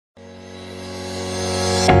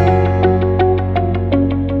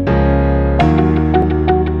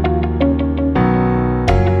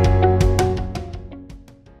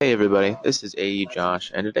everybody, this is AE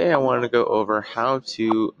Josh, and today I wanted to go over how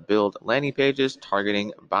to build landing pages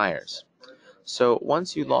targeting buyers. So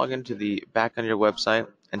once you log into the back end of your website,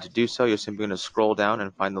 and to do so you're simply going to scroll down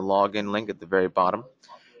and find the login link at the very bottom.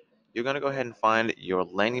 You're going to go ahead and find your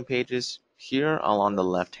landing pages here along the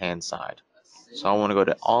left hand side. So I want to go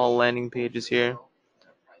to all landing pages here,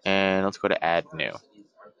 and let's go to add new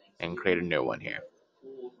and create a new one here.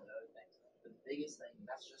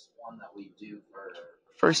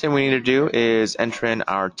 First thing we need to do is enter in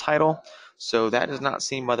our title. So that is not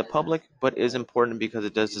seen by the public, but is important because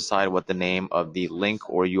it does decide what the name of the link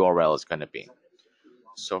or URL is going to be.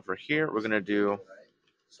 So for here, we're going to do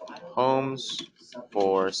homes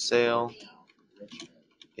for sale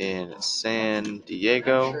in San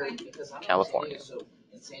Diego, California.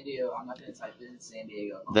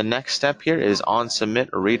 The next step here is on submit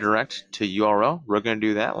redirect to URL. We're going to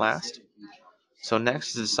do that last. So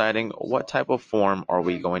next is deciding what type of form are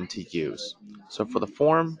we going to use. So for the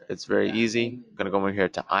form, it's very easy. I'm going to go over here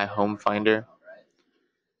to iHomeFinder,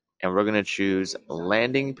 and we're going to choose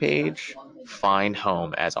landing page, find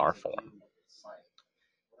home as our form.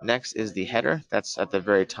 Next is the header. That's at the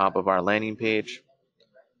very top of our landing page.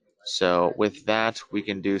 So with that, we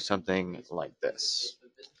can do something like this.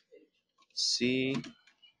 See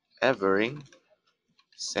every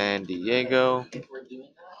San Diego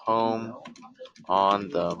home on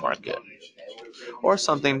the market, or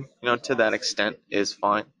something to that extent is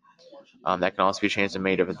fine. That can also be changed to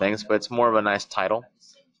many different things, but it's more of a nice title.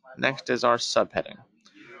 Next is our subheading.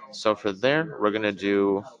 So for there, we're going to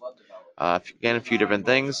do again a few different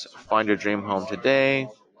things. Find your dream home today,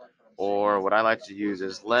 or what I like to use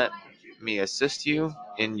is let me assist you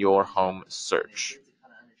in your home search.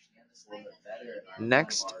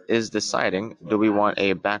 Next is deciding, do we want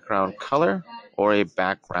a background color or a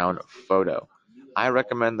background photo? I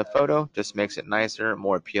recommend the photo, just makes it nicer,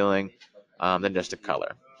 more appealing than just a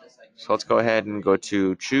color. So let's go ahead and go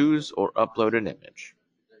to choose or upload an image.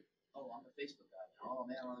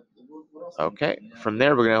 Okay, from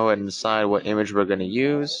there we're going to go ahead and decide what image we're going to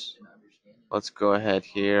use. Let's go ahead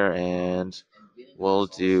here and we'll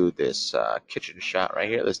do this kitchen shot right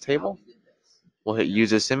here, this table. We'll hit use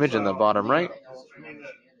this image in the bottom right.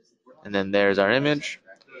 And then there's our image.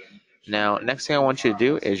 Now, next thing I want you to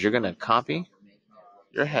do is you're going to copy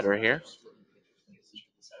your header here.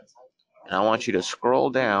 And I want you to scroll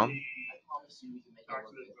down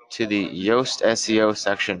to the Yoast SEO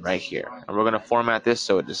section right here. And we're going to format this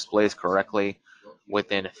so it displays correctly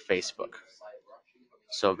within Facebook.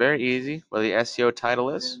 So very easy. Where the SEO title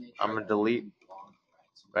is, I'm going to delete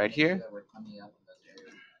right here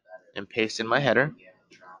and paste in my header.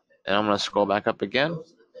 And I'm going to scroll back up again.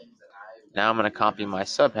 Now I'm going to copy my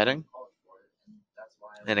subheading.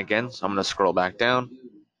 And again, so I'm going to scroll back down.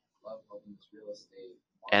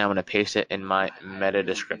 And I'm going to paste it in my meta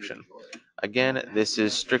description. Again, this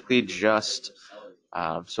is strictly just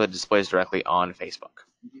so it displays directly on Facebook.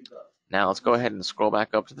 Now let's go ahead and scroll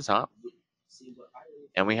back up to the top.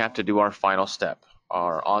 And we have to do our final step,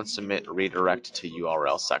 our on submit redirect to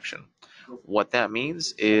URL section. What that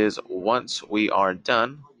means is once we are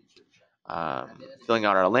done filling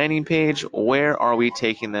out our landing page, where are we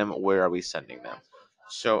taking them? Where are we sending them?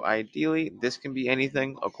 So ideally, this can be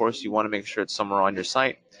anything. Of course, you want to make sure it's somewhere on your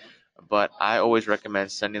site, but I always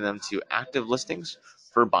recommend sending them to active listings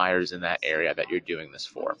for buyers in that area that you're doing this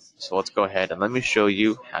for. So let's go ahead and let me show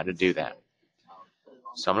you how to do that.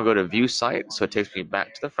 So I'm going to go to view site, so it takes me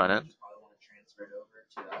back to the front end.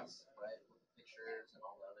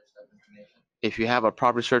 If you have a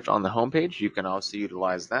property search on the home page, you can also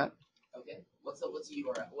utilize that. Okay. What's the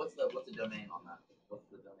URL? What's the domain on that? What's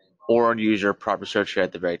the domain? Or use your property search here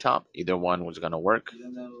at the very top. Either one was going to work.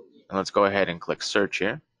 And let's go ahead and click search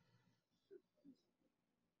here.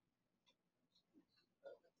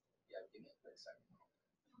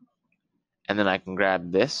 And then I can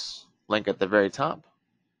grab this link at the very top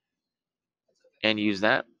and use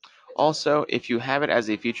that. Also, if you have it as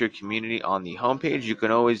a featured community on the homepage, you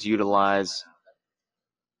can always utilize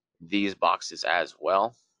these boxes as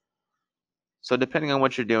well. So depending on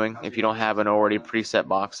what you're doing, if you don't have an already preset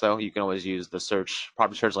box though, you can always use the search,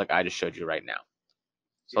 property search like I just showed you right now.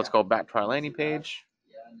 So let's go back to our landing page,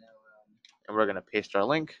 and we're going to paste our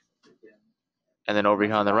link. And then over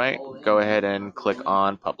here on the right, go ahead and click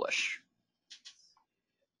on publish.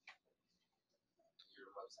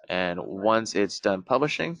 And once it's done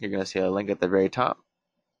publishing, you're going to see a link at the very top.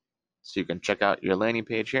 So you can check out your landing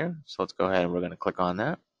page here. So let's go ahead and we're going to click on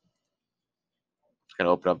that. It's going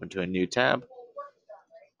to open up into a new tab.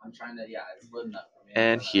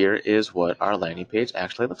 And here is what our landing page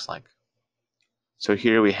actually looks like. So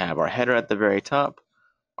here we have our header at the very top,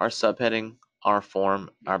 our subheading, our form,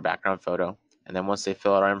 our background photo, and then once they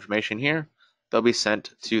fill out our information here, they'll be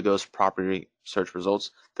sent to those property search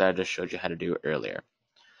results that I just showed you how to do earlier.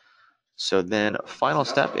 So then final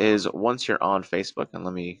step is once you're on Facebook, and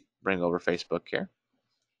let me bring over Facebook here.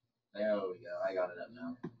 There we go. I got it up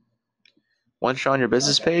now. Once you're on your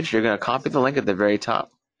business page, you're going to copy the link at the very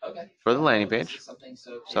top for the landing page.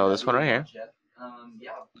 So this one right here.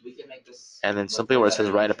 And then simply where it says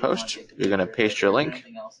write a post, you're going to paste your link.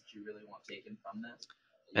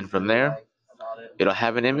 And from there, it'll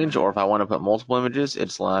have an image, or if I want to put multiple images,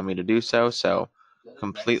 it's allowing me to do so. So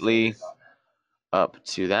completely up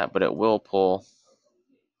to that, but it will pull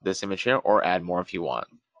this image here or add more if you want.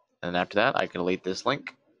 And after that, I can delete this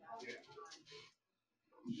link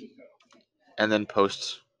and then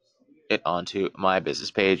post it onto my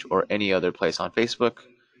business page or any other place on Facebook.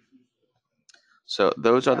 So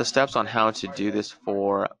those are the steps on how to do this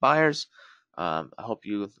for buyers. I hope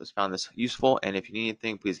you found this useful, and if you need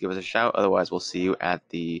anything, please give us a shout. Otherwise, we'll see you at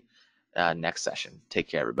the next session. Take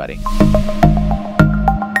care, everybody.